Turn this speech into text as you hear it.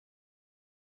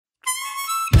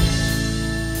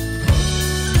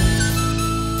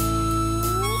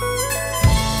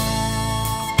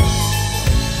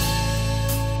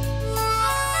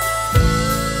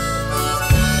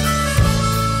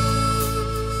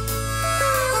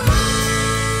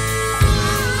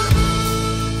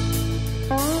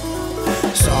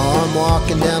I'm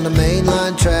walking down the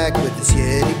mainline track with this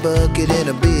Yeti bucket and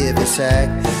a bivvy sack,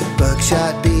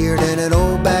 buckshot beard and an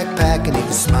old backpack, and he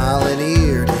was smiling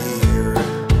ear to ear.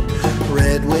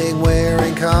 Red Wing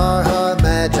wearing Carhartt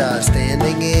Magi,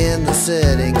 standing in the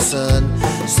setting sun,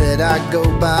 said I'd go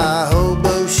by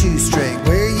Hobo Shoestring.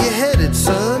 Where you headed,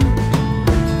 son?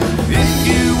 If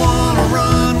you wanna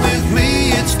run with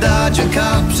me, it's dodging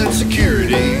cops and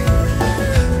security,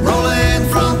 rolling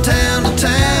from town to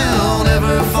town,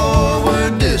 ever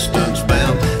forward distance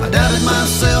bound. I doubted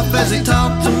myself as he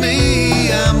talked to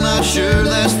me, I'm not sure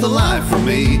that's the life for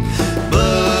me,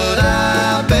 but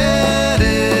I bet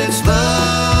it's the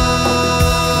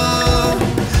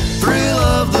thrill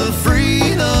of the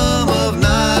freedom of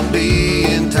not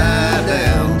being tied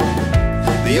down.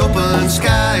 The open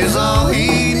sky is all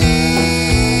he needs.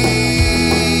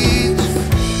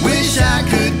 Wish I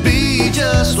could be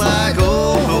just like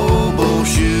old Hobo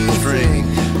Shoestring,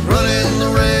 running the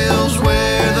rails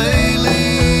where they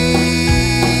lead.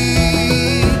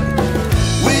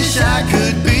 Wish I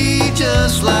could be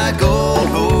just like old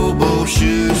Hobo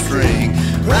Shoestring,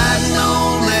 riding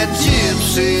on that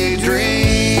gypsy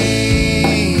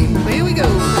dream. Here we go.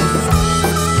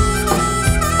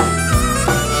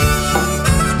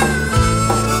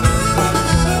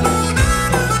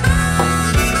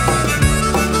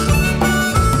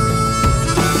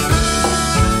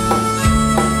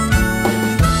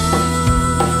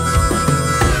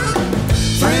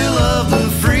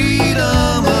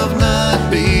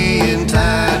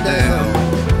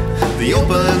 The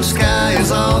open sky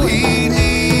is all he needs.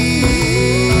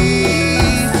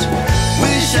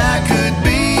 Wish I could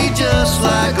be just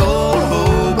like old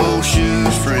Hobo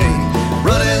Shoestring,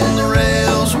 running the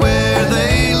rails where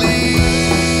they lead.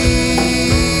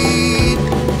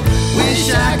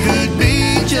 Wish I could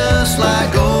be just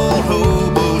like old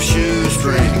Hobo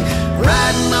Shoestring,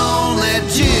 riding on that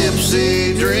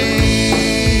gypsy dream.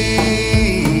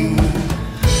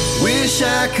 Wish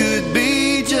I could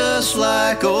be just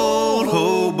like old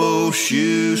Hobo Shoestring.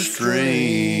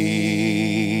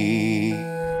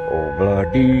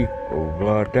 Obladi,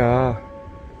 oblada,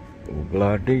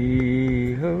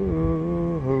 obladi, ho,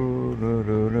 ho, no,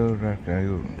 no, no,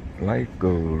 no, life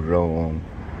goes on.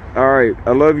 All right,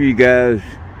 I love you guys.